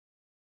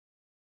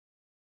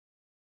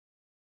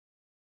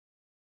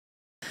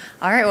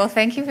All right, well,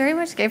 thank you very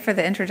much, Gabe, for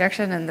the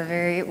introduction and the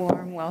very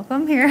warm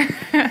welcome here.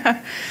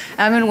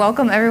 And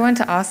welcome everyone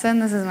to Austin.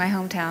 This is my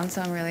hometown,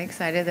 so I'm really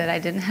excited that I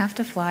didn't have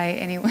to fly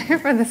anywhere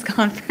for this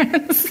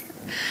conference.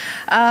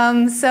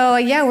 So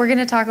yeah, we're going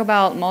to talk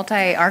about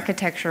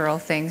multi-architectural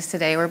things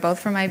today. We're both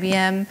from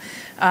IBM.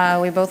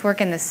 We both work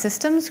in the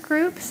systems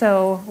group,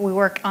 so we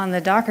work on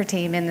the Docker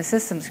team in the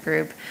systems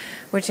group,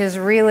 which is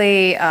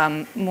really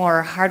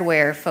more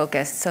hardware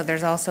focused. So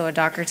there's also a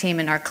Docker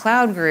team in our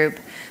cloud group,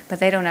 but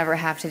they don't ever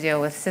have to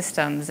deal with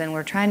systems, and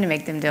we're trying to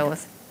make them deal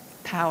with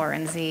Power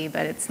and Z,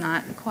 but it's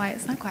not quite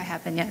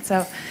happened yet.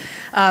 So,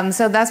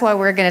 so that's why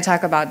we're going to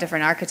talk about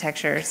different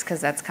architectures, because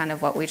that's kind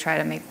of what we try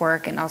to make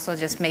work, and also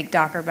just make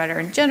Docker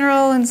better in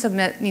general and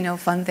submit,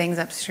 fun things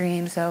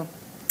upstream. So,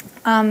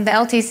 the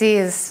LTC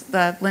is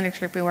the Linux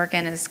group we work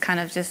in, is kind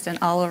of just an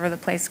all over the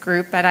place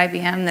group at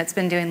IBM that's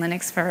been doing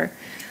Linux for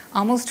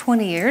almost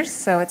 20 years.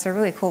 So it's a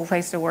really cool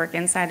place to work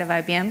inside of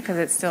IBM, because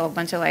it's still a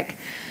bunch of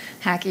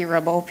hacky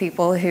rebel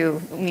people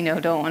who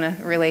don't want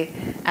to really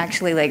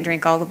actually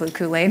drink all the blue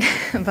Kool-Aid.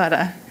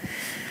 But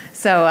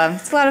so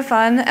it's a lot of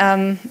fun,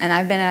 and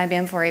I've been at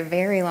IBM for a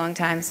very long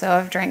time, so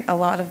I've drank a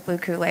lot of blue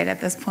Kool-Aid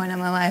at this point in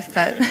my life.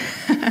 But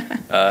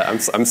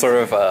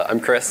I'm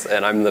Chris,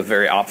 and I'm the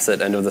very opposite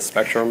end of the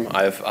spectrum.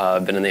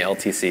 I've been in the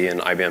LTC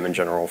and IBM in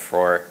general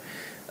for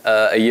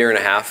a year and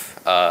a half.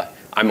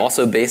 I'm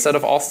also based out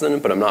of Austin,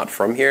 but I'm not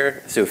from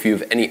here. So if you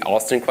have any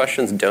Austin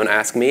questions, don't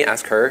ask me,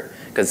 ask her,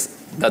 because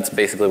that's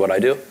basically what I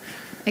do.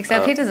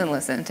 Except he doesn't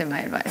listen to my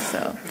advice,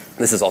 so.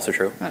 This is also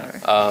true.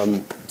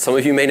 Whatever. Some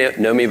of you may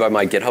know me by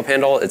my GitHub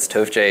handle. It's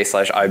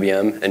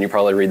tofj/IBM, and you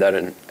probably read that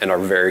and are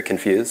very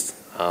confused.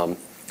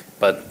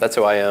 But that's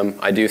who I am.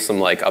 I do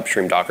some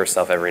upstream Docker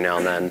stuff every now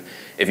and then.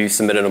 If you've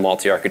submitted a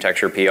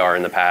multi-architecture PR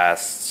in the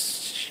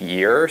past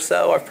year or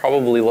so, I've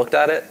probably looked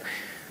at it.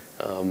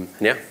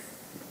 Yeah.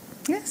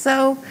 Yeah,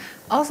 so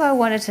also I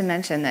wanted to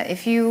mention that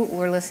if you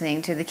were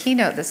listening to the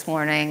keynote this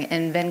morning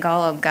and Ben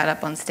Golub got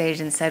up on stage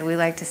and said, we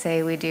like to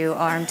say we do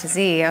ARM to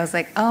Z, I was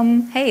like,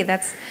 hey,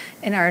 that's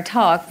in our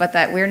talk, but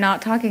that we're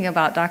not talking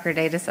about Docker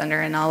Data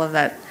Center and all of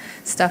that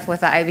stuff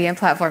with the IBM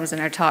platforms in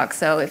our talk.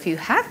 So if you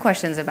have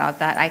questions about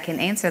that, I can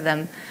answer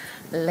them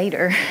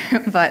later.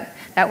 But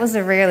that was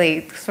a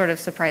really sort of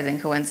surprising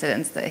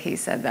coincidence that he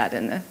said that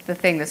in the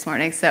thing this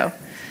morning. So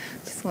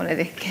just wanted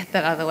to get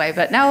that out of the way.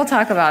 But now we'll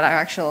talk about our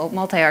actual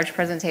multi-arch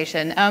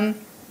presentation.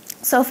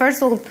 So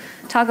first we'll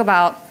talk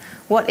about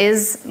what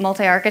is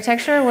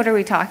multi-architecture. What are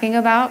we talking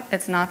about?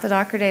 It's not the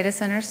Docker Data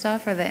Center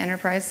stuff or the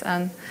enterprise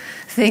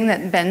thing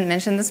that Ben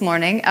mentioned this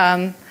morning.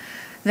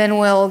 Then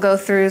we'll go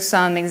through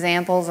some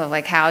examples of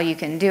how you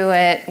can do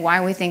it,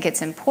 why we think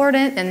it's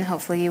important, and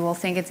hopefully you will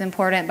think it's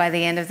important by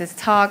the end of this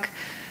talk.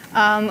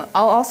 I'll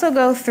also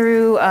go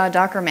through a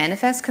Docker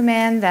manifest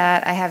command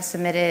that I have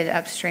submitted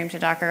upstream to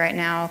Docker right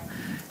now.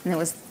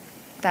 And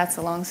that's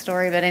a long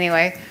story, but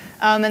anyway.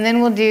 And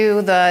then we'll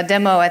do the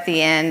demo at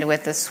the end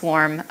with the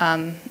swarm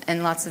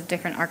and lots of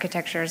different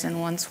architectures in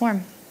one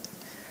swarm.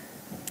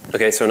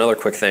 Okay, so another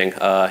quick thing.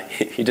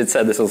 He did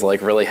say this was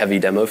really heavy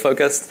demo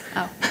focused.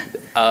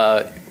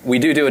 Oh. We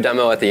do a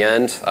demo at the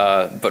end,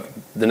 but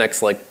the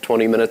next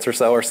 20 minutes or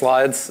so are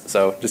slides,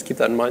 so just keep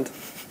that in mind.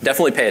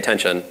 Definitely pay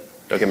attention.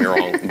 Don't get me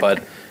wrong,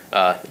 but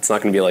it's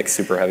not going to be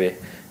super heavy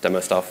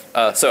demo stuff.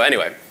 So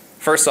anyway,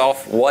 first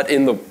off,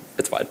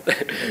 it's fine.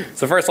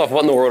 So first off,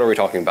 what in the world are we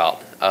talking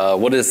about?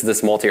 What is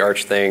this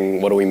multi-arch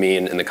thing? What do we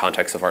mean in the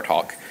context of our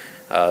talk?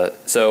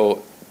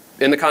 So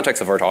in the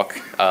context of our talk,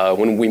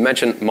 when we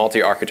mention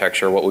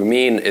multi-architecture, what we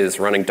mean is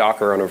running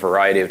Docker on a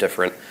variety of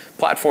different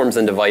platforms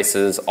and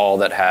devices, all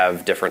that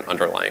have different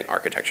underlying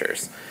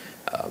architectures.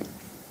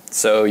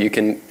 So you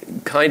can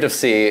kind of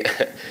see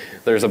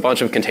there's a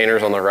bunch of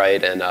containers on the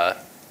right, and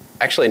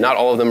actually not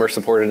all of them are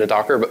supported in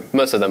Docker, but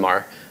most of them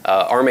are.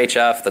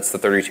 armhf, that's the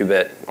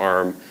 32-bit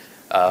ARM,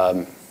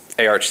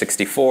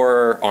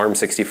 ARch64,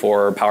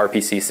 ARM64,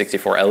 PowerPC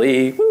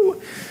 64LE,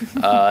 woo!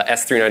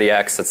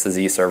 S390X, that's the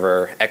Z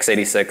server,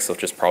 x86,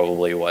 which is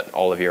probably what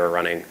all of you are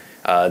running.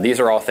 These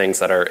are all things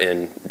that are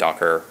in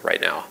Docker right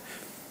now.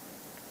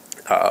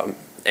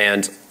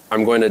 And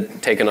I'm going to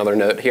take another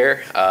note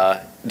here.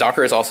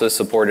 Docker is also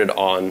supported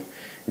on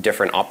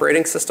different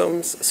operating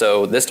systems.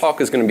 So this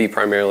talk is going to be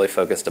primarily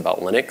focused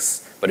about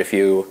Linux, but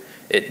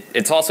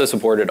it's also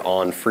supported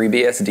on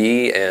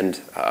FreeBSD and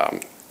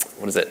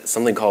what is it?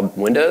 Something called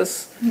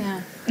Windows.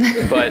 Yeah.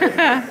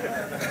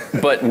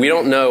 But we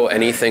don't know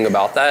anything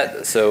about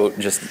that, so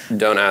just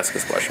don't ask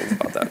us questions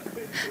about that.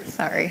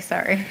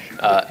 Sorry.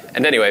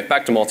 And anyway,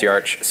 back to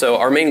multi-arch. So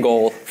our main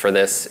goal for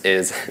this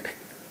is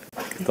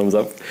thumbs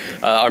up.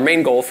 Our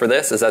main goal for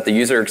this is that the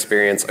user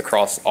experience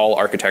across all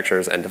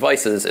architectures and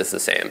devices is the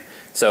same.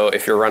 So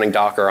if you're running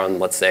Docker on,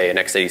 let's say, an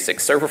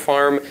x86 server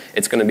farm,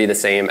 it's going to be the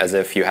same as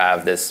if you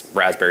have this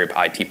Raspberry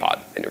Pi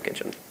teapot in your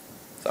kitchen.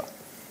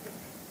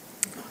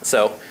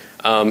 So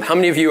how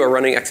many of you are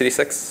running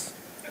x86?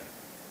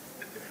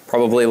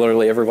 Probably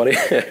literally everybody.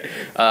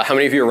 How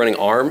many of you are running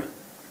ARM?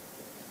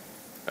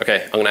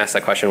 Okay, I'm going to ask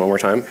that question one more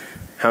time.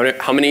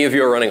 How many of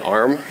you are running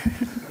ARM?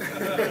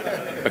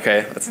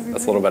 Okay, that's a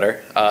little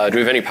better. Do we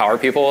have any power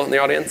people in the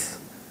audience?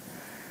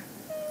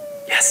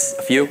 Yes,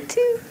 a few.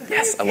 2.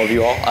 Yes, I love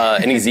you all.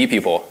 Any Z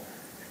people?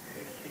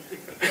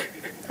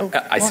 Oh,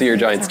 I see your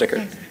giant sticker.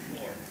 Okay.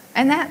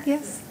 And that,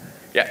 yes.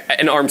 Yeah,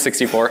 and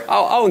ARM64.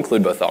 I'll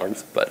include both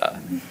arms, but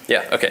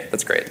yeah, okay,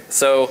 that's great.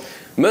 So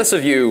most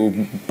of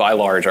you, by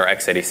large, are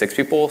x86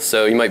 people,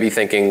 so you might be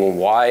thinking,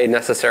 why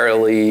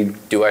necessarily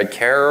do I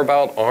care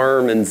about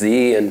ARM and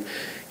Z and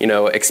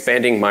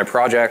expanding my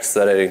project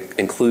so that it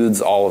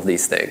includes all of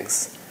these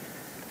things?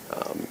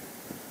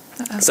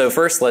 So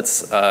first,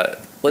 let's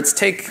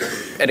take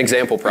an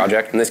example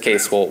project. In this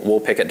case, we'll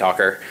pick at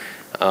Docker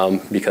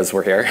because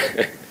we're here.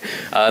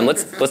 And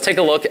let's take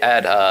a look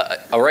at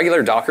a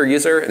regular Docker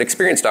user, an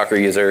experienced Docker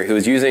user who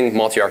is using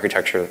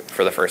multi-architecture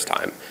for the first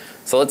time.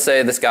 So let's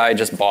say this guy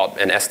just bought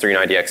an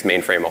S390X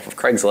mainframe off of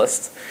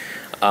Craigslist,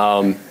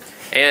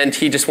 and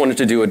he just wanted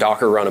to do a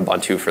Docker run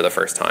Ubuntu for the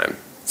first time.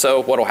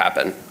 So what'll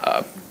happen?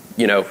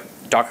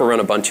 Docker run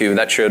Ubuntu,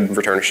 that should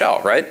return a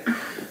shell, right?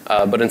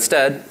 But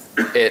instead,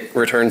 it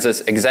returns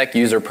this exec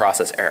user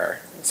process error.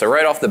 So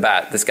right off the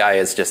bat, this guy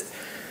is just,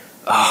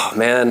 oh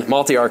man,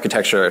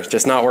 multi-architecture,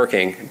 just not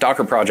working.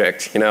 Docker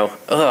project,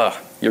 your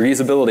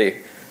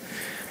usability.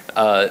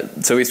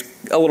 So he's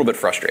a little bit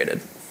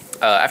frustrated.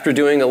 After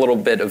doing a little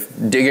bit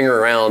of digging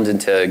around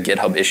into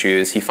GitHub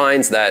issues, he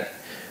finds that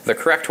the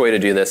correct way to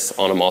do this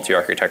on a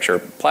multi-architecture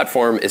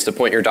platform is to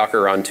point your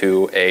Docker run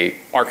to a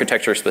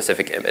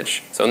architecture-specific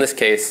image. So in this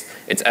case,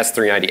 it's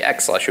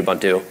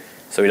S390X/Ubuntu.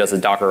 So he does a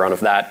Docker run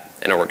of that,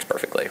 and it works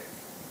perfectly.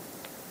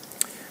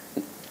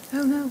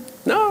 Oh, no.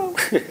 No.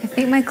 I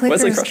think my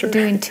clicker's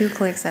doing 2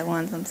 clicks at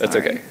once. I'm sorry.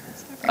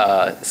 That's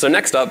okay. So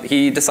next up,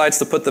 he decides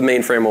to put the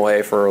mainframe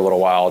away for a little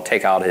while,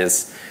 take out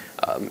his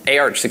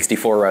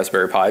ARch64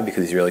 Raspberry Pi,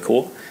 because he's really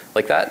cool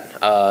like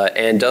that,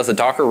 and does a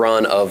Docker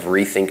run of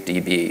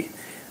rethinkdb.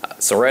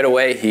 So right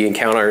away, he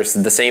encounters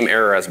the same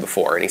error as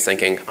before, and he's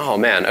thinking, oh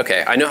man,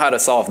 okay, I know how to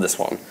solve this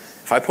one.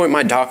 If I point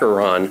my Docker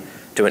run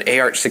to an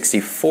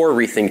ARch64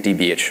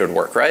 rethinkdb, it should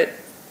work, right?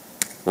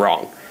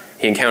 Wrong.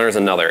 He encounters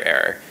another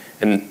error.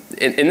 And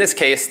in this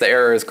case, the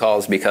error is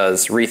caused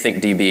because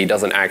rethinkdb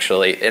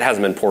it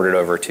hasn't been ported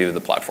over to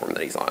the platform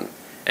that he's on.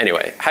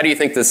 Anyway, how do you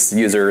think this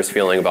user is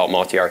feeling about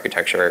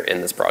multi-architecture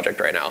in this project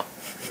right now?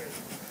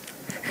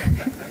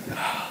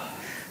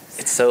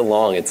 It's so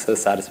long, it's so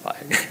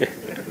satisfying.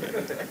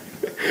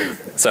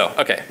 So,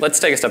 okay, let's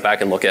take a step back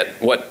and look at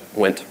what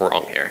went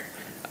wrong here.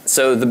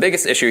 So the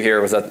biggest issue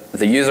here was that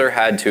the user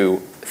had to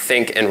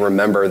think and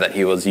remember that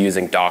he was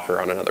using Docker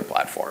on another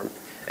platform.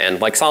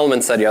 And like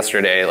Solomon said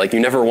yesterday, you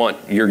never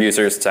want your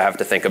users to have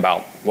to think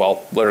about,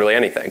 well, literally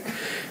anything.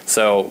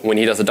 So when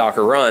he does a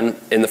Docker run,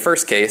 in the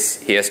first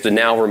case, he has to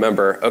now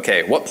remember,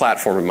 okay, what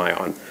platform am I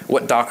on?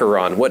 What Docker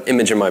run? What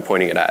image am I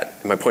pointing it at?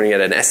 Am I pointing it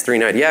at an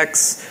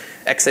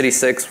S390X,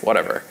 x86,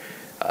 whatever?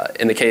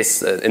 In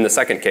the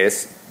second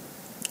case,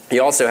 he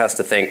also has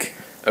to think,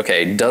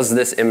 okay, does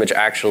this image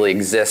actually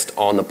exist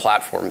on the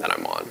platform that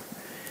I'm on?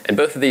 And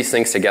both of these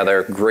things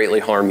together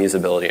greatly harm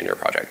usability in your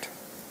project.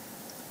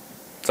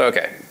 So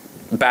okay,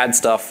 bad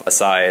stuff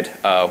aside,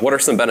 what are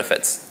some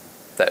benefits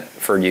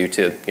for you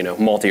to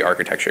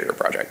multi-architecture your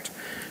project?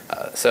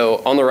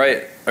 So on the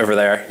right over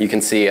there, you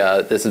can see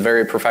this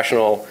very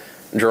professional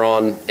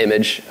drawn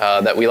image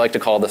that we like to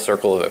call the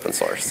circle of open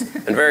source.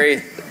 And very,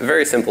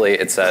 very simply,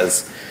 it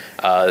says,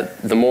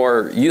 the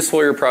more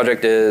useful your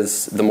project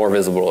is, the more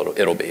visible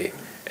it'll be.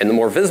 And the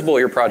more visible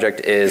your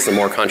project is, the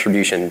more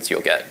contributions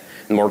you'll get.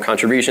 The more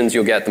contributions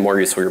you'll get, the more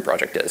useful your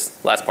project is.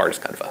 Last part is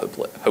kind of a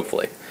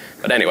hopefully.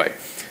 But anyway,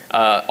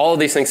 all of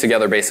these things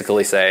together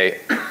basically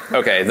say,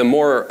 okay, the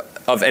more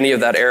of any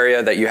of that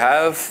area that you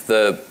have,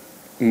 the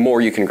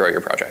more you can grow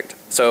your project.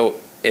 So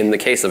in the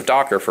case of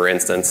Docker, for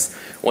instance,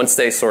 once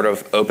they sort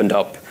of opened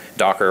up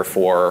Docker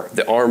for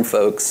the ARM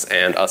folks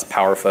and us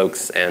Power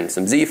folks and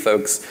some Z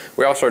folks,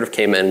 we all sort of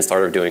came in and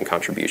started doing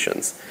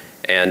contributions.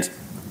 And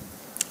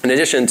in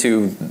addition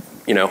to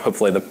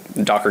hopefully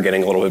the Docker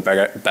getting a little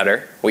bit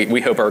better,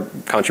 we hope our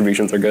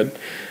contributions are good,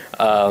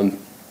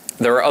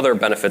 there are other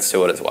benefits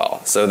to it as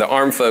well. So the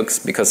ARM folks,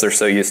 because they're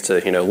so used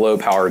to low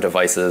power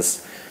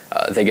devices,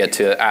 they get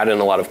to add in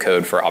a lot of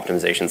code for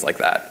optimizations like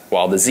that.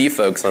 While the Z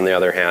folks, on the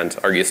other hand,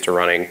 are used to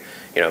running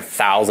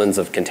thousands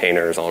of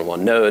containers on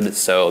one node,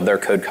 so their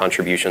code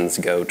contributions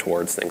go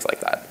towards things like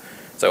that.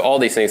 So all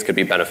these things could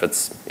be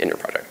benefits in your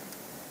project.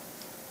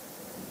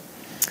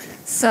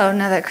 So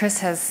now that Chris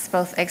has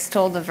both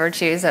extolled the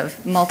virtues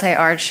of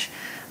multi-arch,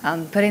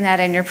 putting that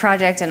in your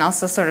project, and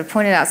also sort of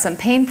pointed out some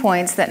pain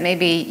points that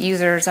maybe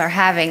users are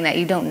having that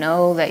you don't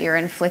know that you're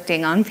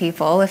inflicting on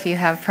people if you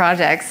have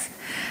projects,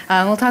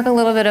 we'll talk a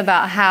little bit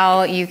about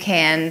how you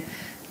can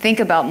think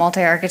about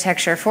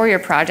multi-architecture for your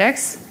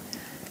projects.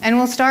 And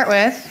we'll start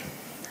with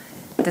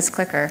this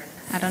clicker.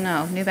 I don't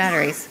know, new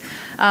batteries.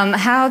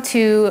 How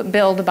to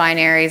build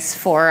binaries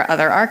for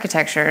other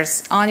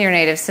architectures on your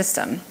native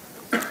system.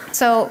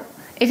 So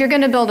if you're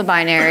going to build a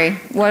binary,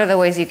 what are the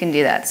ways you can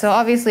do that? So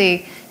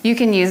obviously, you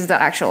can use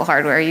the actual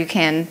hardware. You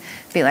can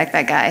be like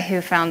that guy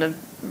who found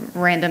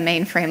random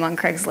mainframe on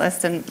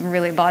Craigslist and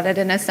really bought it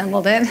and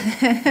assembled it.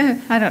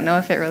 I don't know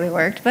if it really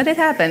worked, but it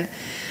happened.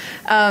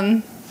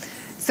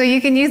 So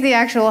you can use the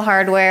actual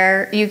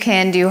hardware. You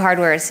can do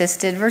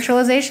hardware-assisted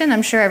virtualization.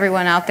 I'm sure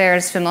everyone out there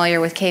is familiar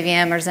with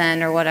KVM or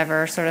Zen or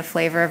whatever sort of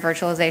flavor of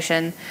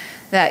virtualization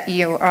that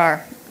your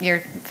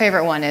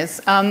favorite one is.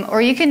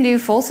 Or you can do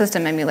full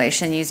system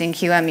emulation using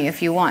QEMU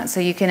if you want. So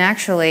you can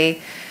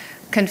actually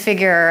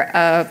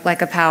configure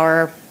like a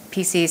Power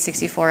PC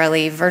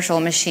 64LE virtual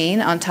machine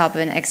on top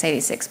of an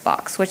x86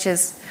 box, which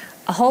is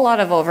a whole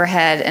lot of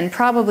overhead and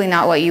probably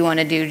not what you want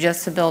to do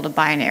just to build a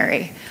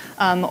binary.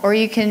 Or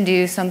you can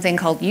do something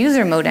called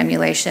user mode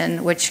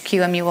emulation, which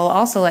QEMU will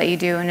also let you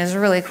do and is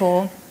really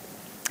cool.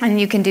 And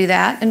you can do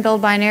that and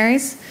build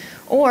binaries.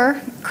 Or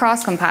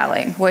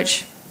cross-compiling,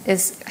 which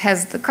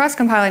the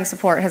cross-compiling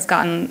support has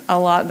gotten a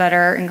lot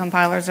better in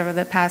compilers over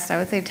the past, I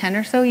would say, 10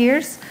 or so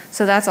years.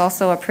 So that's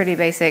also a pretty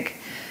basic,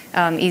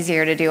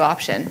 easier to do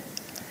option.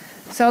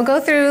 So I'll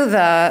go through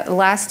the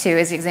last two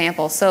as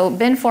examples. So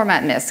bin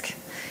format MISC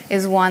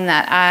is one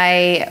that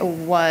I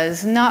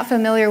was not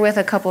familiar with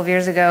a couple of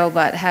years ago,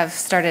 but have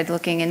started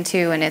looking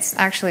into, and it's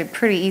actually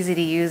pretty easy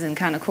to use and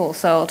kind of cool.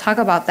 So I'll talk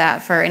about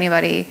that for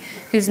anybody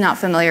who's not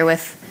familiar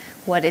with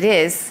what it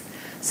is.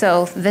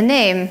 So the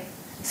name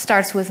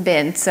starts with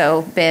bin,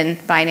 so bin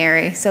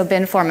binary, so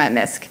bin format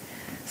MISC.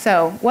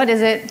 So what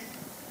is it?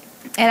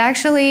 It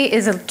actually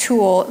is a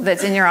tool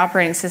that's in your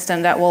operating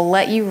system that will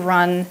let you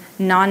run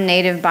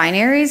non-native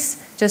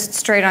binaries just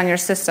straight on your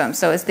system.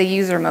 So it's the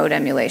user mode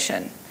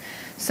emulation.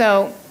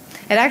 So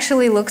it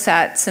actually looks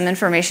at some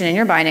information in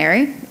your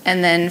binary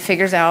and then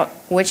figures out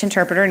which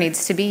interpreter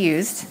needs to be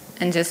used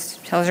and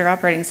just tells your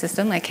operating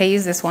system, like, hey,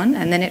 use this one,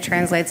 and then it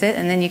translates it,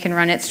 and then you can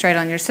run it straight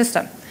on your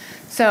system.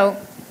 So,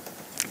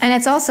 and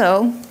it's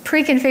also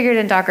pre-configured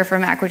in Docker for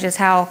Mac, which is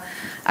how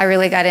I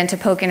really got into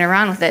poking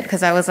around with it,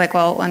 because I was like,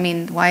 well, I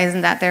mean, why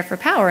isn't that there for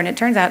Power? And it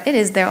turns out it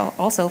is there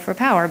also for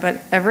Power,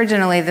 but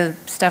originally the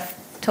stuff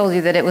told you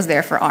that it was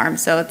there for ARM,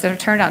 so it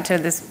turned out to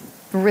this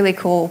really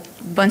cool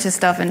bunch of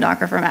stuff in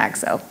Docker for Mac,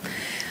 so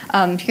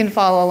you can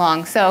follow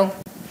along. So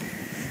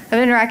I've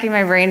been racking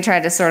my brain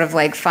trying to sort of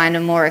like find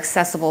a more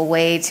accessible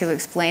way to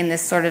explain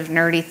this sort of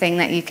nerdy thing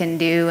that you can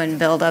do and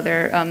build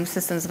other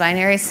systems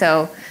binaries.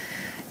 So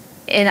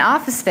in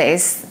Office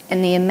Space,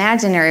 in the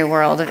imaginary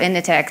world of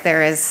Inditech,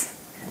 there is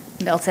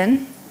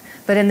Milton,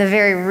 but in the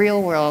very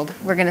real world,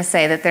 we're going to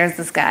say that there's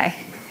this guy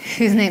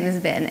whose name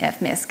is bin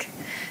fmisc.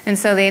 And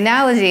so the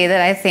analogy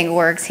that I think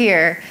works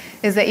here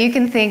is that you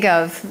can think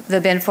of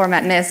the bin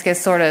format MISC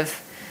as sort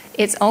of,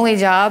 its only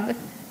job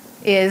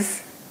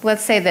is,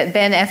 let's say that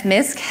bin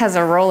fmisc has a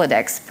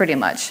Rolodex pretty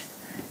much.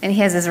 And he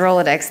has this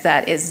Rolodex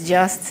that is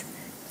just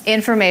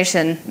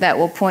information that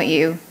will point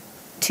you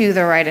to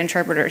the right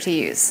interpreter to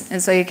use.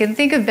 And so you can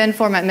think of bin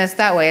format MISC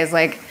that way, as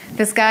like,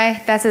 this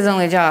guy, that's his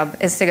only job,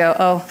 is to go,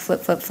 oh,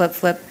 flip, flip, flip,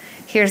 flip.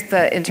 Here's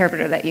the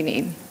interpreter that you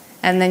need.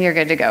 And then you're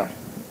good to go.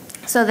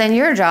 So then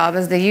your job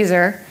as the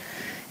user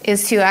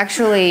is to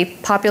actually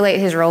populate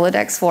his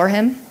Rolodex for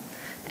him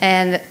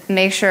and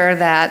make sure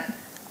that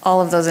all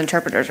of those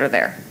interpreters are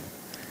there.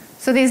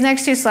 So these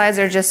next two slides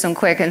are just some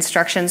quick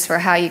instructions for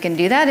how you can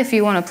do that if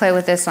you want to play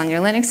with this on your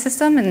Linux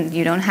system and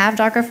you don't have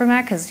Docker for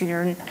Mac because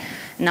you're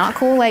not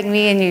cool like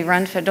me and you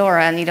run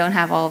Fedora and you don't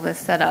have all of this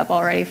set up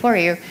already for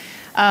you.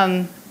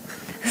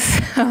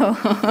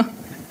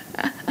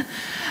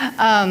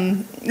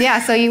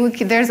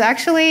 There's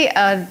actually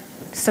a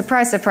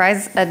surprise,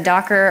 surprise, a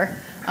Docker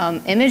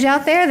image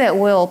out there that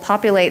will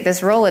populate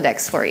this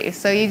Rolodex for you.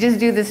 So you just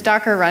do this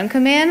Docker run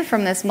command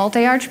from this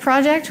multi-arch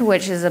project,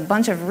 which is a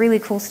bunch of really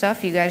cool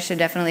stuff you guys should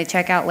definitely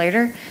check out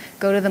later.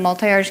 Go to the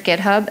multi-arch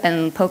GitHub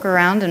and poke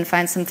around and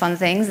find some fun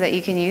things that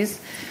you can use.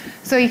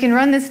 So you can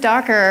run this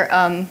Docker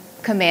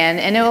command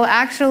and it will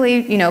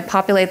actually,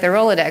 populate the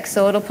Rolodex.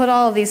 So it'll put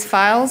all of these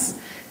files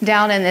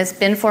down in this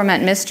bin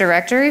format MISC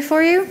directory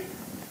for you.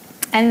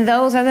 And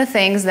those are the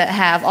things that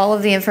have all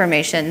of the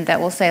information that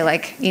will say,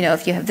 like,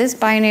 if you have this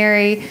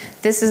binary,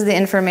 this is the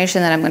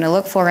information that I'm going to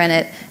look for in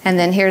it, and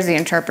then here's the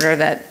interpreter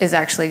that is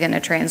actually going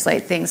to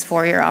translate things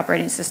for your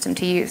operating system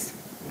to use.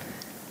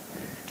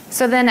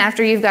 So then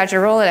after you've got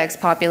your Rolodex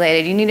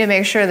populated, you need to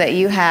make sure that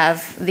you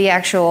have the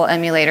actual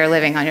emulator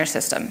living on your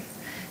system.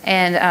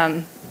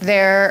 And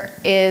there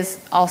is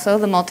also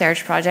the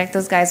multi-arch project.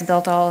 Those guys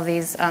built all of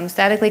these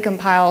statically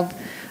compiled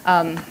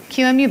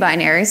QEMU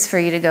binaries for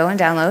you to go and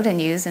download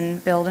and use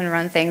and build and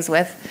run things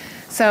with.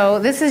 So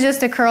this is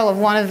just a curl of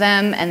one of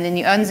them, and then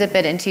you unzip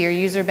it into your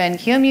user bin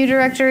QEMU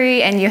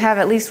directory, and you have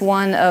at least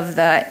one of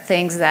the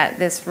things that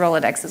this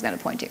Rolodex is going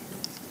to point to.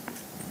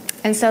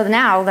 And so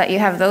now that you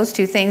have those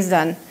two things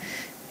done,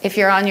 if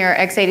you're on your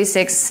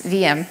x86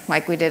 VM,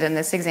 like we did in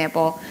this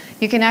example,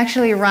 you can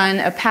actually run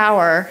a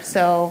Power.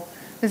 So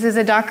this is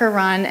a Docker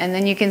run, and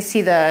then you can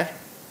see the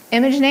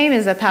image name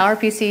is a Power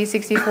PC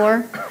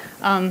 64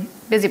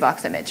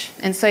 BusyBox image.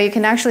 And so you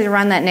can actually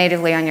run that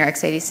natively on your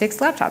x86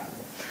 laptop.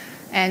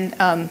 And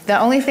the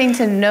only thing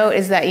to note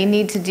is that you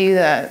need to do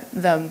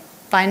the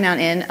bind mount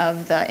in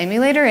of the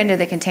emulator into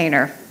the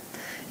container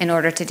in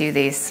order to do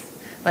these.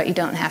 but you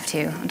don't have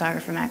to on Docker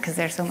for Mac because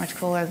they're so much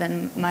cooler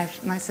than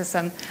my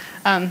system.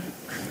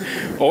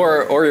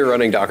 Or you're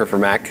running Docker for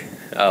Mac,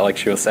 like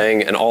she was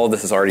saying, and all of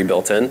this is already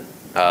built in.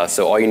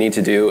 So all you need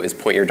to do is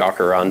point your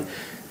Docker run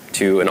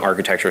to an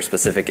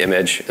architecture-specific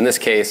image. In this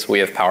case, we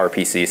have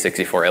PowerPC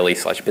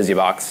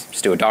 64le/busybox.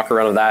 Just do a Docker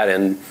run of that,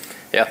 and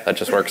yeah, that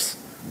just works.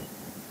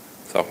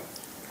 So,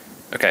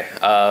 okay.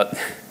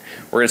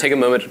 We're going to take a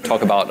moment to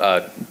talk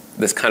about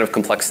this kind of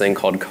complex thing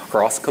called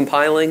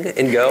cross-compiling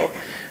in Go.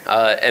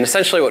 And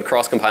essentially what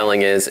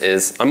cross-compiling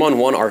is I'm on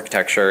one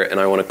architecture and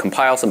I want to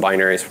compile some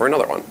binaries for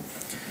another one.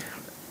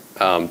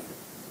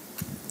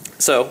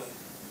 So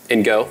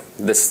in Go,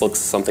 this looks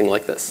something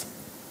like this.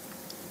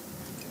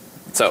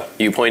 So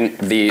you point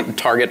the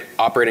target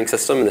operating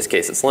system, in this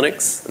case it's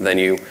Linux, then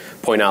you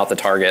point out the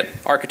target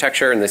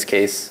architecture, in this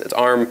case it's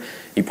ARM,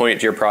 you point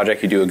it to your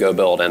project, you do a Go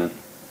build, and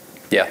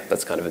yeah,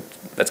 that's kind of it.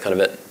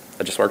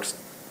 That just works.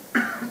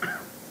 I'm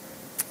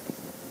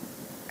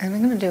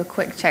going to do a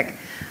quick check.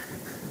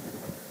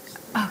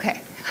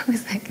 Okay, I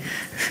was like,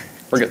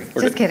 we're good.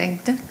 Just kidding.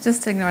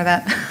 Just ignore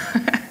that.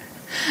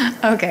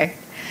 Okay,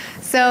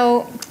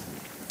 so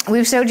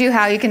we've showed you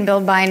how you can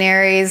build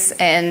binaries,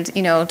 and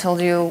told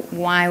you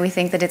why we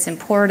think that it's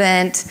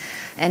important.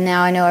 And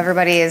now I know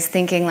everybody is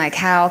thinking like,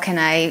 how can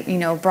I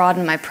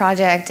broaden my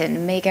project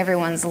and make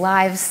everyone's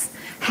lives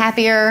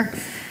happier?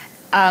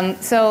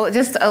 So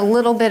just a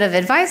little bit of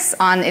advice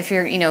on if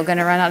you're going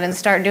to run out and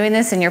start doing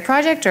this in your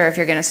project, or if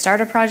you're going to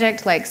start a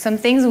project, like some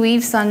things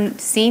we've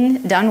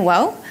seen done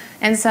well,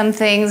 and some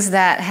things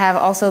that have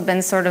also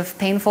been sort of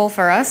painful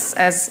for us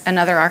as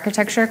another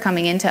architecture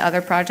coming into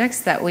other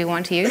projects that we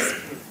want to use.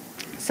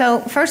 So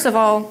first of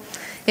all,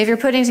 if you're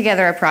putting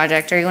together a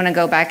project or you want to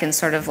go back and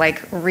sort of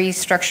like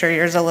restructure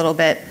yours a little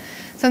bit,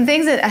 some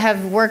things that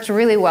have worked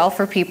really well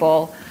for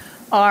people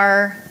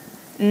are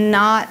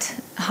not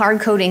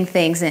hard coding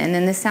things in,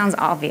 and this sounds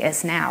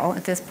obvious now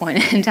at this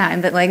point in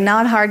time, but like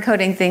not hard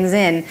coding things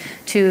in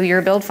to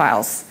your build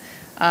files,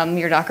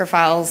 your Docker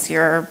files,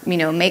 your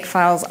make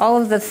files,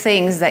 all of the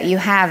things that you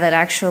have that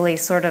actually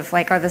sort of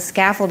like are the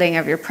scaffolding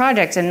of your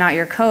project and not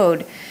your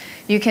code.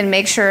 You can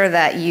make sure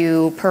that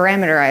you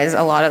parameterize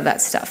a lot of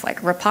that stuff,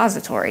 like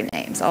repository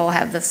names all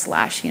have the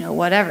slash,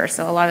 whatever.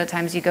 So a lot of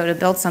times you go to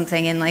build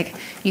something and like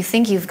you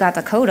think you've got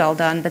the code all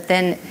done, but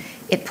then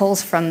it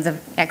pulls from the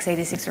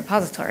x86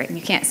 repository, and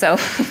you can't. So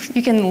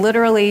you can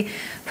literally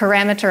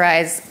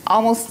parameterize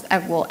almost,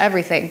 well,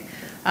 everything.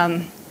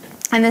 And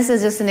this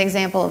is just an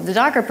example of the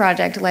Docker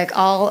project, like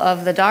all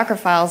of the Docker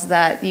files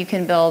that you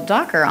can build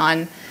Docker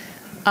on.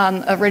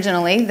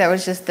 Originally, there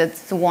was just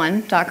the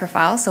one Docker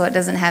file, so it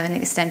doesn't have an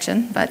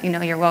extension, but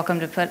you're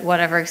welcome to put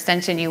whatever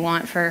extension you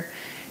want for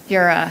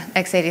your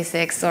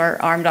x86 or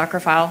ARM Docker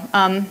file.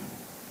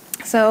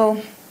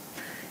 So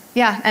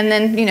yeah, and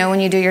then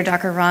when you do your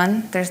Docker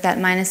run, there's that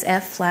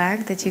 -f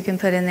flag that you can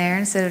put in there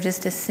instead of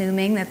just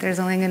assuming that there's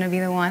only going to be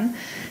the one.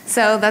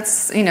 So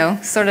that's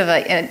sort of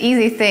an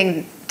easy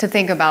thing to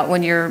think about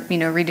when you're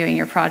redoing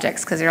your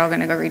projects, because you're all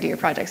going to go redo your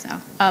projects now.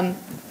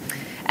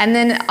 And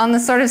then on the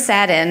sort of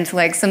sad end,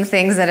 like some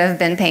things that have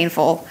been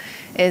painful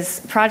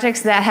is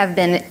projects that have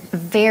been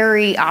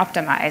very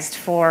optimized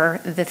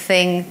for the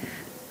thing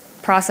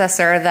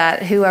processor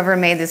that whoever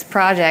made this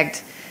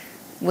project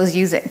was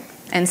using.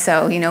 And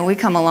so, we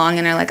come along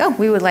and are like, oh,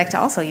 we would like to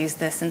also use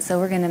this. And so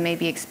we're going to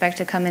maybe expect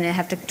to come in and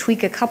have to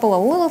tweak a couple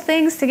of little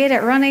things to get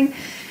it running.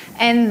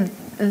 And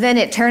then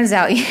it turns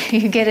out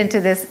you get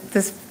into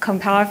this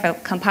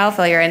compile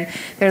failure, and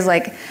there's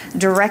like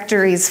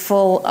directories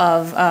full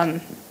of,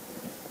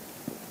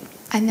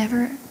 I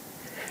never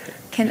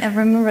can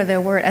remember the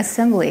word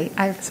assembly.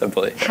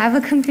 Assembly. Have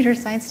a computer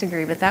science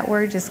degree, but that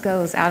word just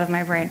goes out of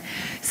my brain.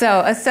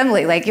 So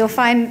assembly, like you'll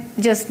find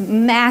just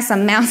mass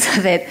amounts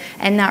of it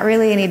and not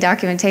really any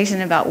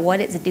documentation about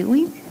what it's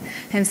doing.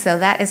 And so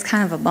that is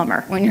kind of a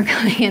bummer when you're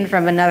coming in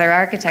from another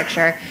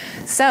architecture.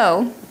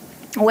 So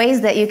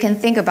ways that you can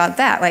think about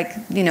that, like,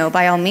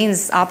 by all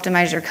means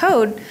optimize your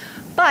code,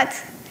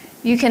 but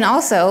you can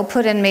also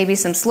put in maybe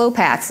some slow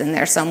paths in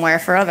there somewhere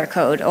for other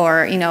code,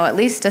 or at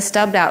least a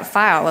stubbed out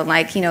file, and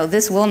like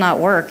this will not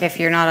work if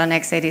you're not on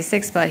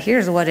x86, but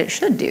here's what it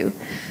should do,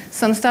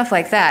 some stuff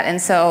like that.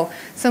 And so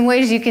some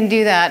ways you can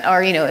do that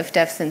are if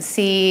def's in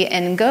C,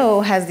 and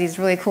Go has these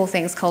really cool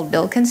things called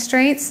build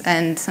constraints,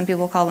 and some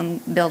people call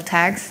them build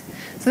tags.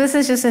 So this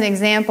is just an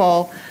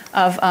example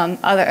of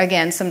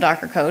some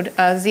Docker code,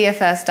 a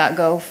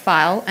zfs.go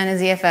file and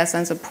a zfs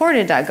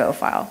unsupported.go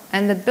file.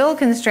 And the build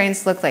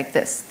constraints look like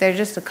this. They're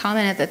just a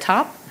comment at the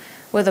top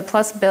with a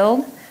plus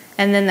build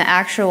and then the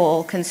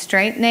actual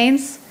constraint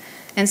names.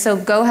 And so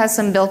Go has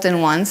some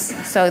built-in ones.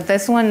 So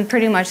this one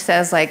pretty much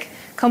says like,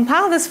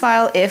 compile this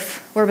file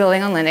if we're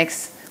building on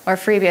Linux or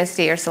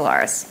FreeBSD or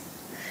Solaris.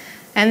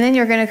 And then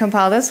you're going to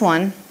compile this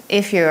one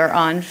if you're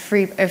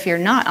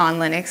not on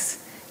Linux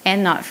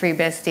and not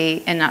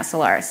FreeBSD and not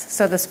Solaris.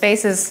 So the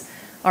spaces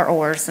are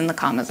ors and the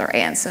commas are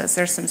ands, so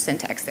there's some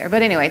syntax there.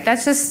 But anyway,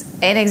 that's just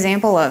an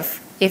example of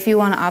if you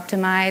want to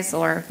optimize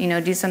or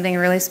do something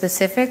really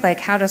specific, like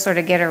how to sort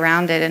of get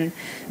around it and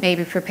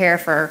maybe prepare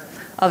for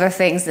other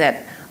things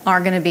that are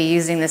going to be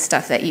using the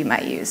stuff that you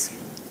might use.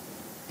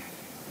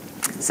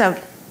 So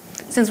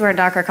since we're at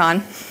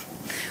DockerCon,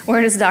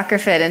 where does Docker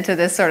fit into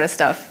this sort of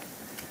stuff?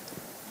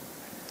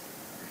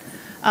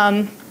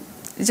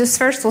 Just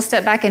first, we'll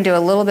step back and do a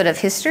little bit of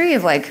history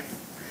of like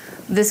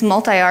this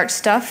multi-arch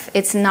stuff.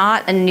 It's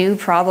not a new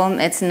problem.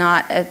 It's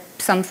not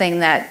something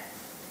that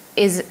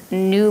is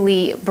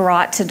newly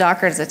brought to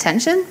Docker's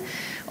attention,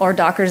 or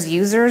Docker's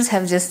users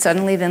have just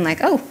suddenly been like,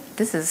 oh,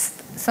 this is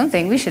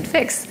something we should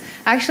fix.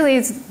 Actually,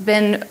 it's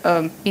been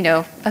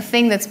a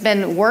thing that's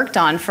been worked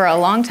on for a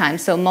long time.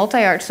 So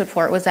multi-arch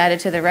support was added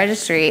to the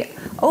registry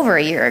over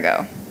a year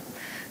ago.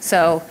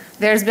 So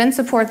there's been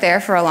support there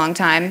for a long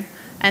time.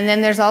 And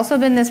then there's also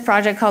been this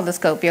project called the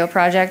Scopio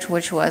project,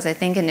 which was, I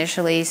think,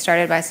 initially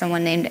started by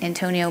someone named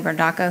Antonio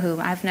Berdaca, who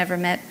I've never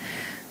met,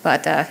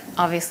 but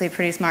obviously a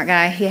pretty smart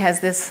guy. He has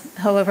this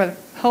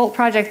whole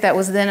project that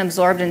was then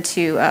absorbed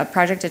into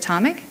Project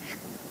Atomic.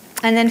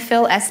 And then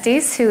Phil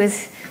Estes, who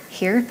is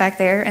here, back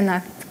there in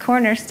the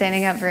corner,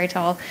 standing up very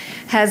tall,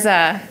 has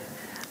a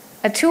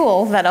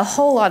tool that a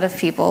whole lot of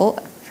people,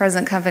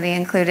 present company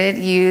included,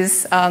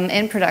 use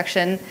in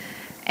production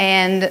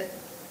and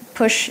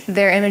push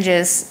their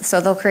images,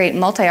 so they'll create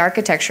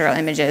multi-architectural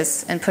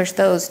images and push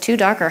those to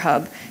Docker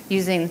Hub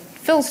using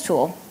Phil's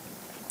tool.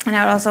 And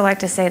I would also like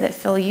to say that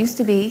Phil used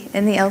to be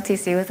in the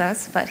LTC with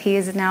us, but he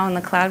is now in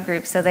the cloud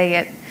group, so they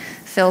get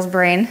Phil's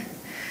brain.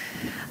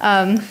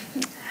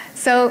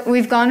 So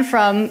we've gone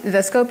from the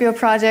Scopio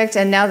project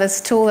and now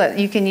this tool that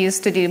you can use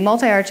to do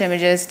multi-arch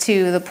images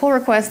to the pull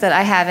request that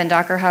I have in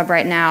Docker Hub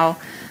right now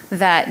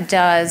that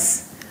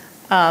does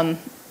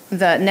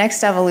the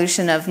next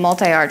evolution of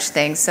multi-arch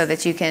things, so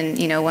that you can,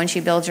 once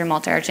you build your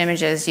multi-arch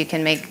images, you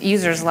can make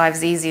users'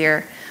 lives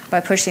easier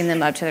by pushing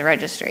them up to the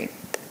registry.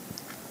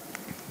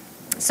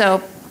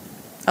 So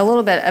a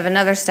little bit of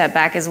another step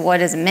back is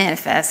what is a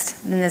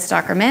manifest in this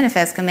Docker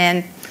manifest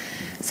command.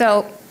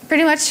 So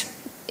pretty much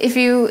if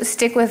you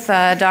stick with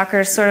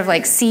Docker's sort of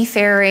like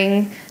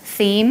seafaring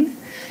theme,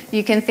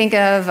 you can think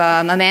of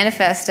a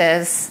manifest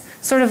as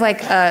sort of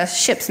like a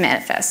ship's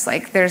manifest.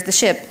 Like there's the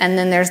ship, and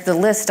then there's the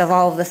list of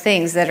all of the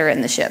things that are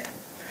in the ship.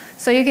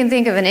 So you can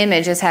think of an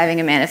image as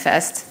having a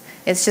manifest.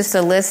 It's just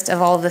a list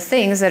of all of the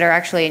things that are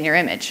actually in your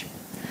image.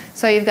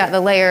 So you've got the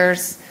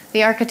layers,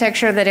 the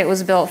architecture that it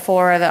was built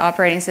for, the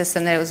operating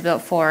system that it was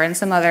built for, and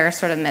some other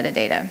sort of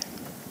metadata.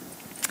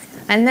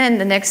 And then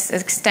the next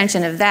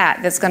extension of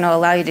that that's going to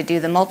allow you to do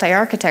the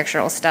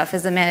multi-architectural stuff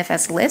is the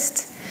manifest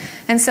list.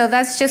 And so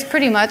that's just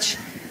pretty much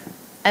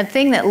a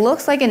thing that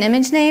looks like an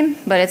image name,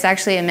 but it's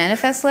actually a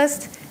manifest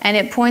list, and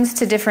it points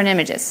to different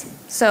images.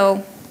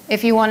 So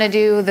if you want to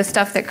do the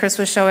stuff that Chris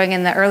was showing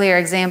in the earlier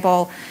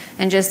example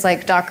and just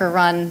like Docker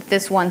run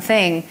this one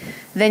thing,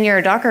 then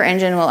your Docker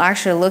engine will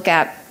actually look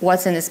at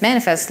what's in this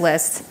manifest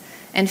list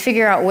and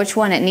figure out which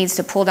one it needs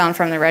to pull down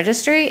from the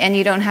registry, and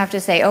you don't have to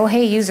say, oh,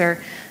 hey,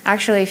 user,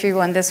 actually, if you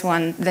want this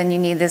one, then you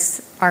need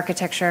this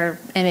architecture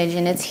image,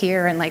 and it's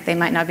here, and like they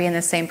might not be in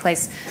the same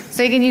place.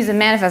 So you can use a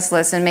manifest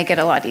list and make it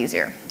a lot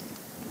easier.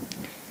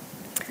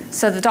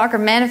 So the Docker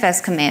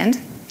manifest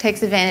command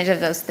takes advantage of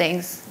those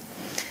things,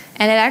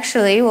 and it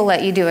actually will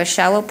let you do a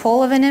shallow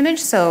pull of an image,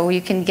 so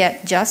you can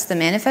get just the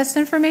manifest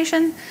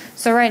information.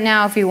 So right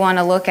now, if you want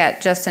to look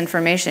at just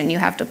information, you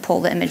have to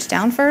pull the image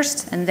down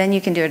first, and then you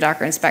can do a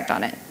Docker inspect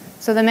on it.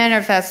 So the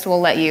manifest will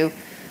let you,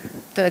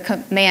 the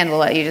command will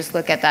let you just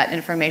look at that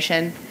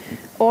information.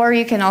 Or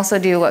you can also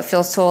do what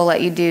Phil's tool will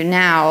let you do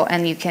now,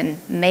 and you can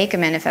make a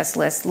manifest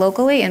list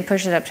locally and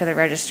push it up to the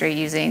registry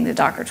using the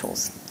Docker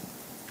tools.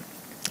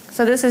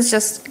 So this is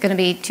just going to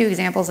be two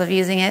examples of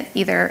using it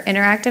either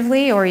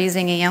interactively or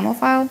using a YAML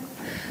file.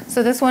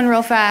 So this one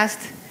real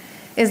fast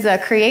is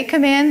the create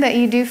command that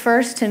you do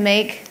first to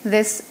make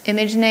this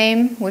image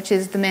name, which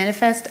is the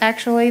manifest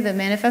actually, the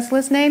manifest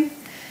list name.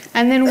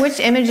 And then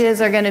which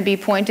images are going to be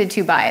pointed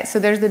to by it. So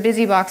there's the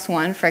BusyBox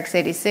one for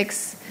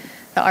x86,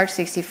 the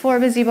Arch64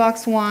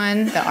 BusyBox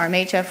one, the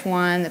armhf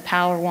one, the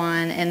Power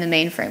one, and the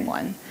mainframe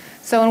one.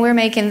 So when we're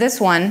making this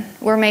one,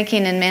 we're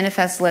making a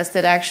manifest list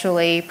that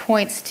actually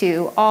points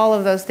to all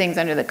of those things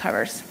under the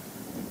covers.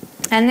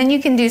 And then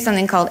you can do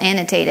something called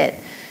annotate it.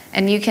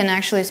 And you can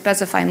actually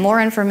specify more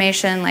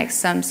information, like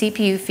some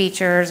CPU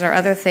features or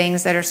other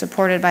things that are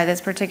supported by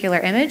this particular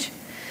image.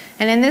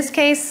 And in this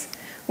case,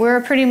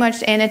 we're pretty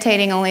much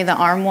annotating only the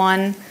ARM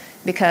one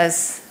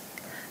because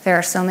there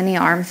are so many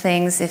ARM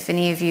things. If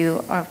any of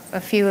you, a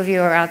few of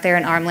you are out there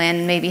in ARM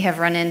land, maybe have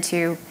run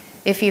into,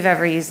 if you've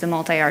ever used the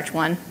multi-arch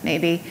one,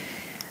 maybe.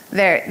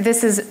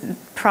 This is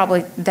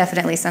probably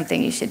definitely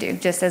something you should do,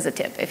 just as a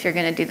tip. If you're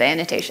going to do the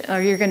annotation,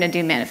 or you're going to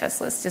do manifest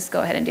lists, just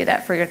go ahead and do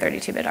that for your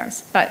 32-bit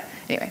ARMs. But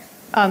anyway,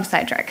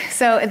 sidetrack.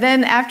 So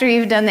then after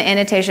you've done the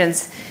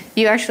annotations,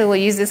 you actually will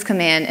use this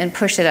command and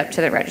push it up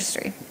to the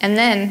registry. And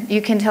then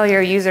you can tell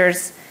your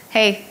users,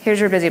 hey, here's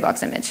your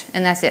BusyBox image.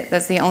 And that's it.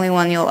 That's the only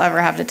one you'll ever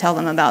have to tell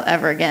them about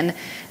ever again.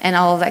 And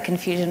all of that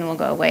confusion will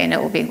go away, and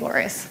it will be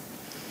glorious.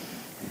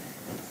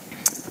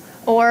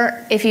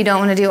 Or if you don't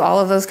want to do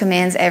all of those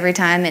commands every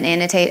time and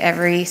annotate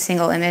every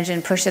single image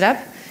and push it up,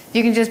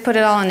 You can just put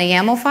it all in a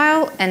YAML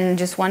file and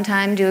just one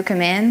time do a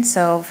command.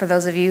 So for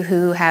those of you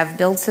who have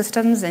build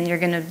systems and you're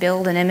going to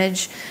build an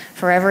image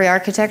for every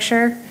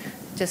architecture,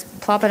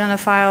 just plop it on a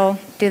file,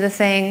 do the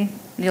thing,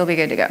 you'll be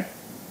good to go.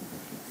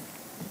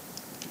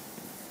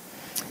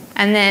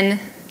 And then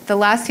the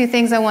last two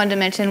things I wanted to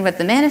mention with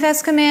the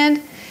manifest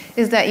command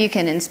is that you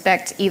can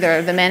inspect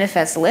either the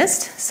manifest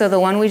list, so the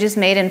one we just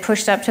made and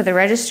pushed up to the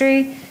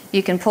registry,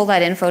 you can pull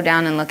that info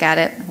down and look at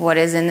it. What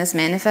is in this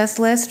manifest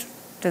list?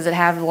 Does it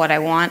have what I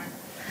want?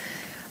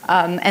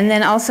 And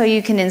then also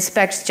you can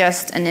inspect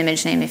just an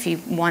image name if you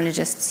want to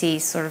just see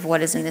sort of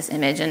what is in this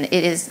image, and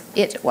is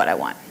it what I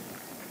want.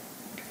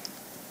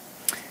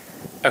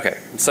 Okay,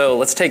 so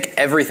let's take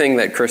everything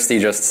that Christy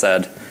just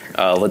said,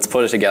 let's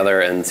put it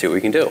together and see what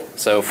we can do.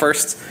 So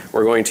first,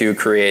 we're going to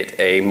create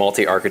a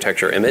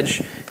multi-architecture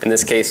image. In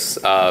this case,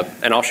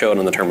 and I'll show it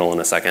on the terminal in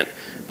a second,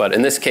 but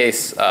in this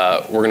case,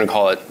 we're going to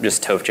call it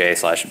just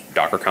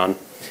tofj/DockerCon.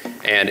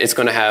 And it's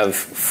going to have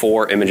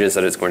 4 images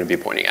that it's going to be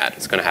pointing at.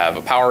 It's going to have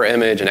a power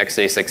image, an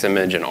x86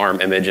 image, an ARM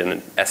image, and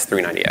an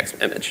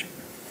S390X image.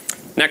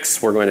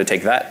 Next, we're going to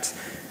take that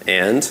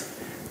and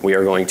we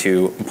are going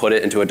to put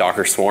it into a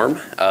Docker swarm.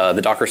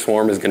 The Docker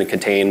swarm is going to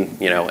contain,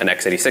 an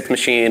x86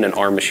 machine, an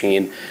ARM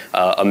machine,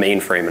 a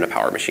mainframe, and a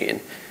power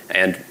machine.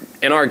 And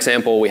in our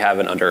example, we have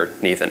it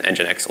underneath an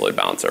Nginx load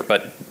balancer,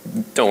 but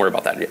don't worry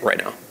about that right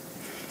now.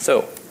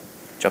 So,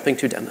 jumping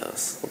to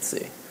demos. Let's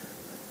see.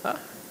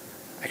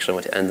 Actually, I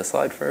want to end the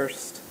slide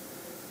first.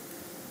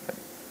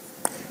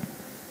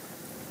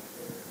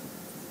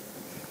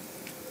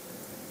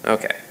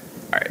 Okay,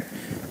 all right.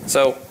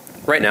 So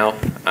right now,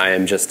 I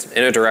am just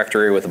in a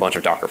directory with a bunch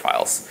of Docker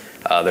files.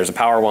 There's a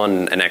power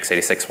one, an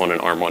x86 one, an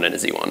ARM one, and a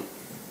Z one.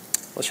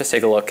 Let's just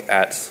take a look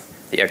at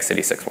the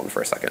x86 one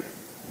for a second.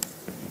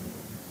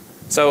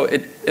 So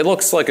it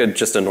looks like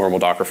just a normal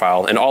Docker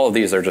file, and all of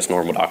these are just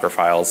normal Docker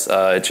files.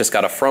 It's just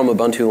got a from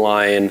Ubuntu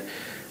line.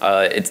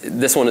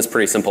 This one is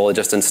pretty simple. It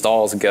just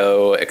installs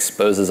Go,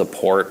 exposes a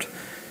port,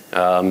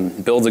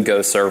 builds a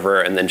Go server,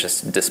 and then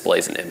just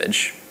displays an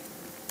image.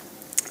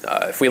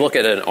 If we look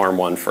at an ARM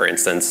one, for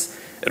instance,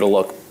 it'll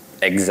look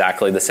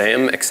exactly the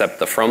same, except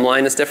the from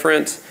line is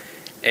different,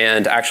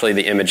 and actually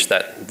the image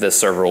that the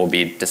server will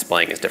be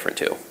displaying is different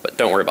too. But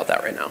don't worry about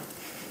that right now.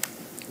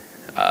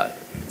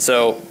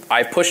 So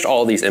I've pushed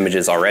all these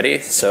images already,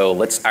 so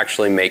let's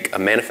actually make a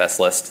manifest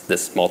list,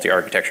 this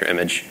multi-architecture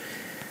image,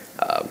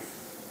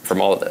 from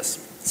all of this.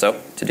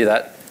 So to do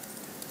that,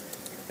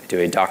 I do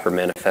a Docker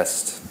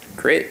manifest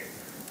create.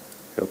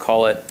 We'll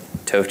call it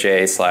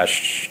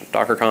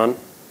tofj/DockerCon.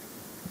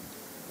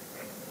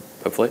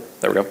 Hopefully,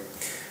 there we go.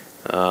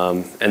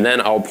 And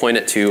then I'll point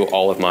it to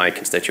all of my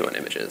constituent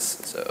images.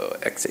 So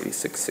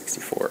x86,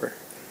 64.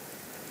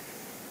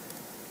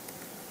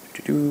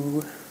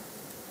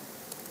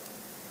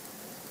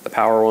 The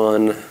power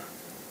one,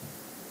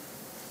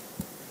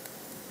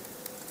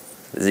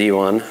 the Z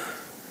one,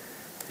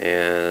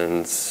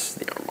 and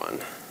the ARM one.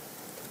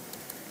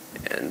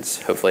 And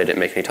hopefully I didn't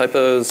make any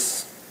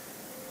typos.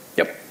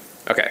 Yep.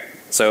 Okay.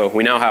 So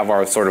we now have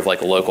our sort of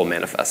like local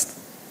manifest.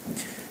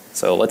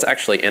 So let's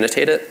actually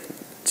annotate it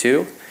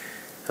too.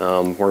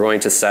 We're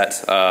going to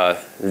set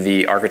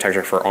the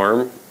architecture for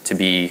ARM to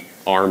be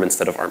ARM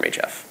instead of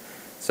armhf.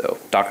 So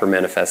Docker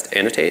manifest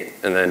annotate,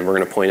 and then we're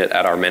going to point it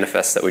at our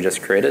manifest that we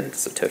just created,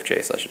 so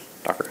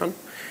tofj/DockerCon.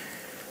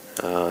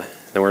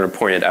 Then we're going to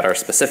point it at our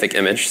specific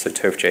image, so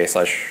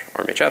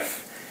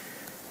tofj/armhf.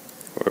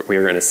 We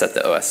are going to set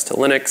the OS to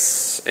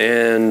Linux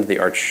and the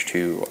Arch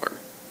to ARM.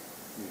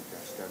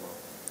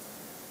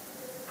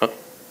 Huh?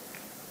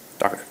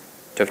 Docker.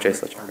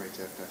 tofj/armhf.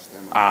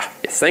 Ah,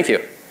 yes, thank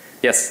you.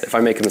 Yes, if I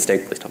make a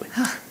mistake, please tell me.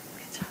 Good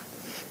job.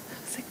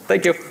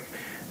 Thank you.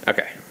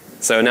 Okay,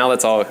 so now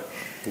that's all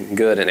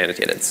good and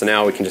annotated. So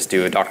now we can just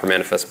do a Docker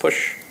manifest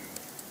push.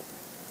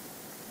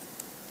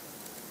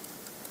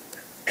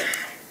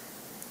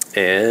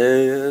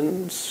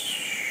 And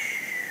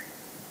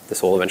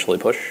this will eventually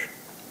push.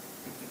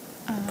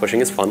 Pushing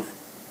is fun.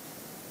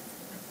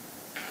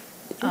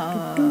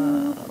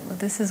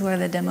 This is where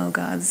the demo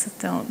gods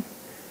don't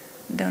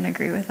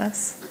agree with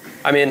us.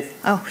 I mean,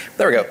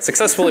 there we go.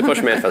 Successfully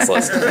pushed manifest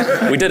list.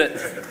 We did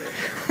it.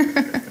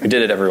 We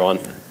did it, everyone.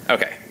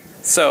 Okay.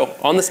 So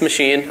on this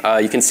machine,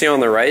 you can see on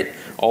the right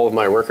all of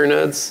my worker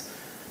nodes.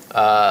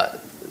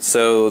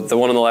 So the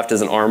one on the left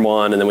is an ARM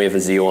one, and then we have a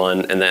Z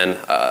one, and then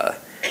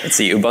let's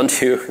see,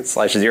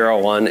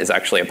 Ubuntu/01 is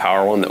actually a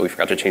power one that we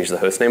forgot to change the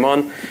host name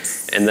on,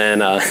 and then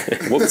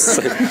whoops,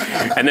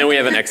 and then we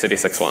have an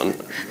x86 one.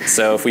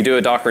 So if we do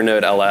a Docker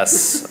node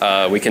ls,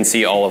 we can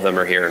see all of them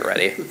are here and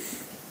ready.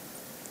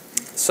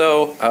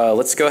 So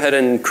let's go ahead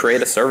and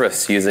create a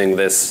service using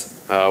this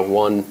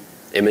one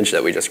image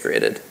that we just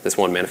created, this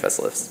one manifest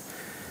list.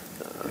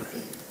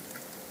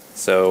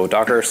 So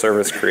Docker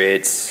service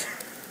creates,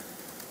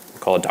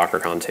 we'll call it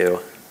DockerCon 2.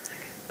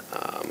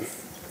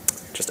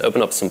 Just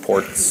open up some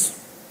ports.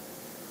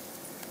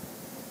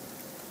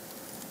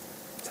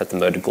 Set the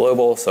mode to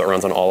global so it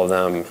runs on all of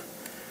them.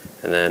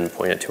 And then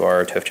point it to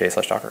our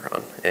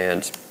tofj/DockerCon.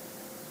 And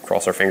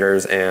cross our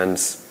fingers and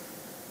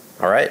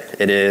All right,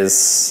 it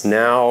is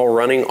now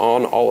running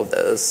on all of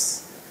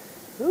those.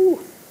 Ooh. You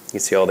can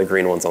see all the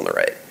green ones on the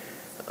right.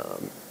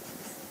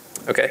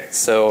 Okay,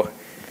 so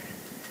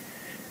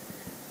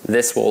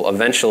this will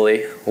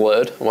eventually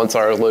load once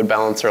our load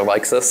balancer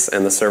likes us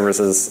and the service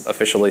is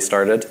officially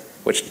started,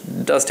 which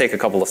does take a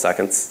couple of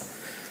seconds.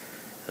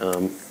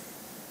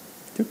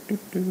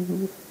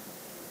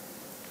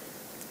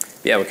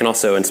 Yeah, we can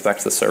also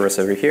inspect the service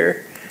over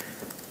here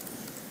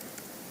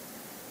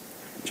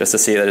just to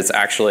see that it's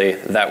actually,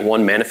 that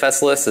one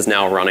manifest list is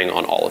now running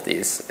on all of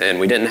these. And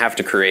we didn't have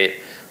to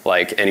create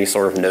like any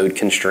sort of node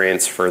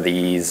constraints for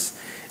these,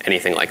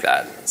 anything like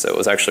that. So it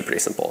was actually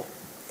pretty simple.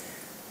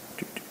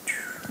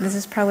 This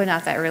is probably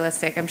not that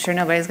realistic. I'm sure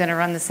nobody's going to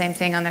run the same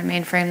thing on their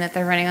mainframe that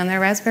they're running on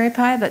their Raspberry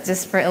Pi, but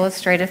just for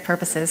illustrative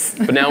purposes.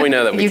 But now we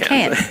know that we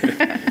can.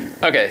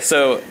 Okay,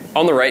 so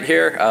on the right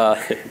here,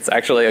 it's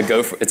actually a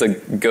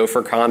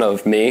DockerCon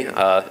of me.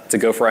 It's a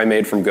gopher I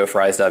made from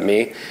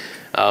gopherized.me.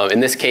 In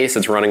this case,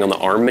 it's running on the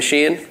ARM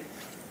machine.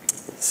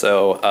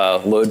 So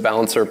load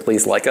balancer,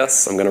 please like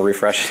us. I'm going to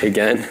refresh it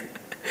again.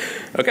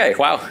 Okay,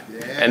 wow.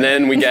 Yeah. And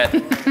then we get,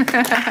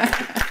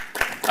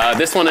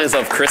 this one is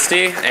of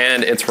Christy,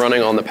 and it's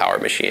running on the power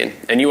machine.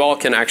 And you all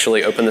can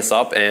actually open this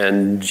up,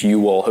 and you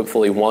will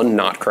hopefully, one,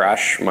 not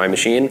crash my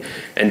machine,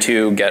 and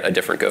two, get a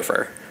different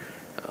gopher.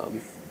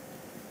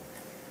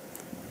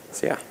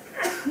 So yeah.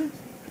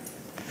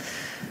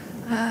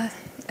 I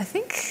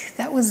think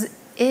that was it.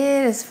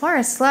 As far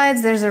as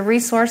slides, there's a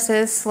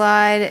resources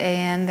slide,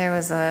 and there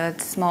was a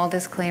small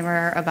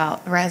disclaimer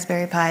about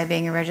Raspberry Pi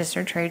being a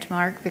registered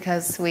trademark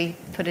because we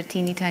put a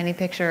teeny tiny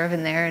picture of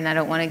in there, and I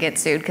don't want to get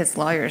sued because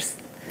lawyers.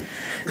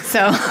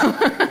 So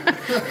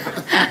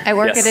I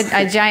work at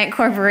a giant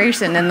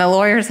corporation, and the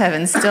lawyers have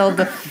instilled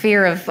the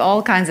fear of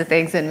all kinds of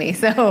things in me.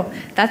 So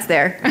that's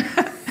there.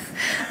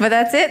 But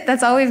that's it.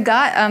 That's all we've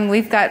got.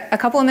 We've got a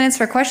couple of minutes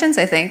for questions,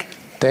 I think.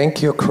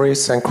 Thank you,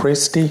 Chris and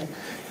Christy.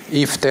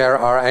 If there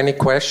are any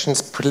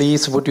questions,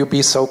 please would you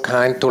be so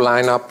kind to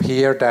line up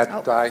here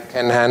that I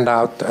can hand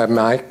out a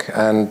mic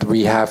and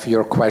we have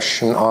your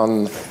question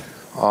on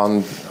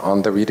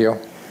the video.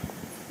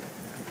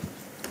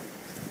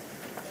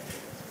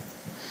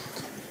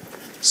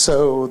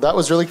 So that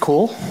was really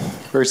cool,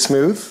 very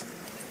smooth.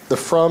 The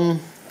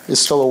from is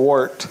still a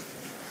wart.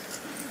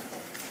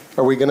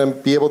 Are we going to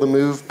be able to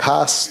move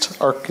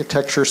past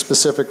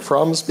architecture-specific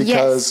froms?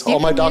 Because all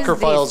my Docker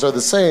files are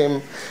the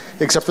same,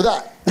 except for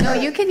that. No,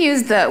 you can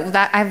use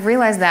that. I've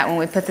realized that when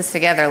we put this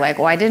together, like,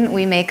 why didn't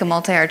we make a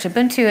multi-arch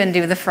Ubuntu and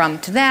do the from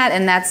to that?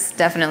 And that's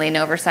definitely an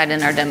oversight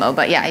in our demo.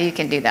 But yeah, you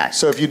can do that.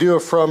 So if you do a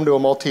from to a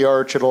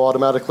multi-arch, it'll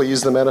automatically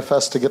use the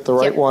manifest to get the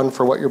right one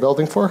for what you're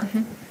building for?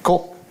 Mm-hmm.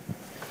 Cool.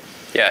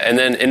 Yeah, and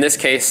then in this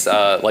case,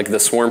 like the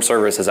Swarm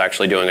service is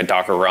actually doing a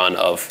Docker run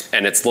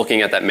and it's looking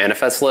at that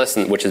manifest list,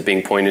 which is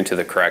being pointed to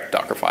the correct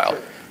Docker file.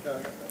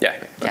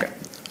 Yeah. Okay.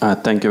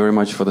 Thank you very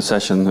much for the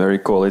session. Very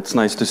cool. It's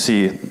nice to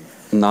see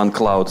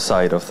non-cloud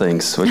side of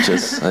things, which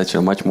is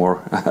actually much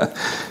more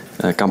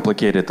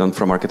complicated than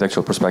from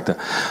architectural perspective.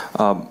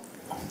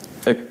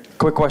 A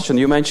quick question.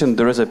 You mentioned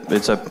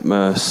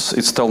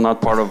it's still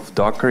not part of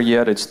Docker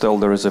yet.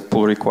 There is a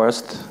pull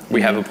request.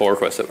 We have a pull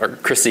request, or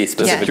Christy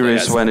specifically. I'm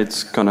curious when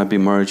it's gonna be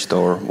merged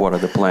or what are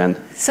the plans.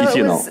 So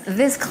it was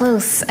this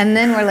close, and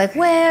then we're like,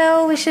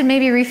 well, we should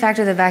maybe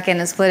refactor the backend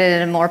and split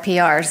it into more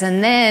PRs.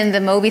 And then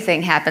the Moby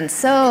thing happened.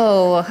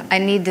 So I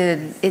need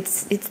to.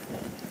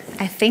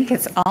 I think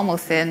it's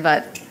almost in,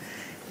 but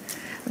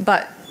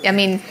I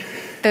mean.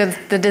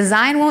 The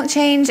design won't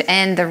change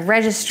and the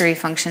registry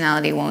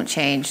functionality won't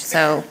change.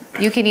 So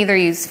you can either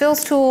use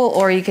Phil's tool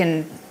or you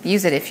can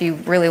use it if you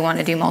really want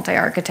to do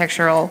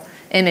multi-architectural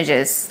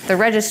images. The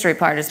registry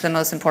part is the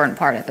most important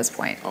part at this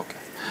point.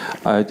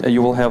 Okay.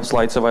 You will have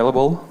slides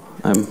available,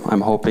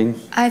 I'm hoping.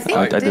 I think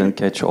I didn't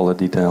catch all the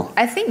detail.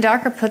 I think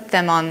Docker put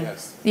them on.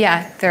 Yes.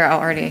 Yeah, they're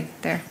already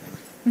there.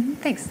 Mm-hmm,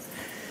 thanks.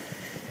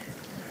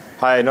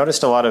 Hi, I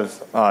noticed a lot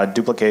of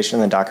duplication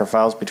in the Docker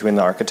files between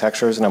the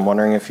architectures, and I'm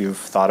wondering if you've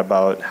thought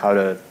about how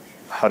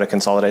to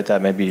consolidate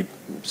that, maybe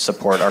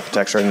support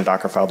architecture in the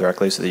Docker file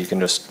directly so that you can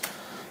just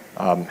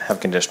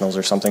have conditionals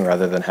or something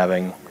rather than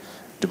having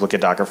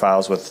duplicate Docker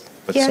files with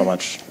so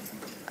much.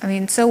 I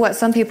mean, so what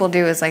some people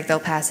do is like they'll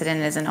pass it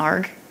in as an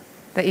arg,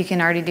 that you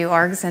can already do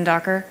args in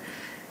Docker.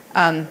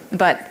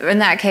 But in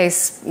that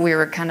case, we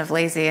were kind of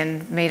lazy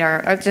and made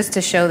just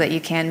to show that you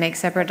can make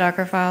separate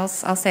Docker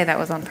files. I'll say that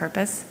was on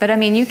purpose. But I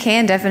mean, you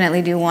can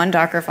definitely do one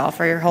Docker file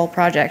for your whole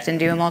project and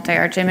do a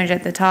multi-arch image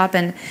at the top.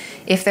 And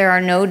if there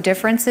are no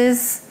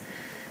differences,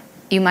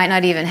 you might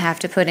not even have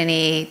to put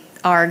any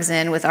args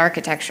in with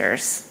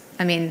architectures.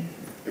 I mean,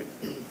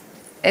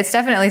 it's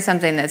definitely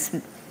something that's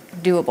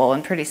doable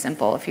and pretty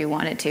simple if you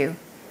wanted to.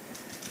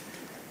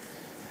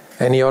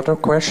 Any other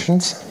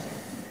questions?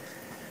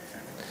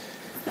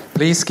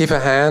 Please give a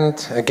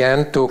hand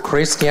again to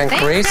Christy and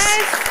Chris.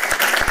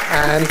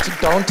 And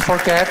don't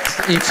forget,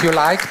 if you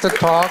like the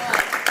talk,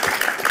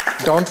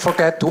 don't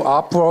forget to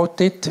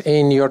upvote it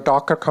in your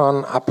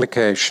DockerCon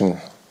application.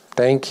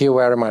 Thank you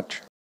very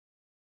much.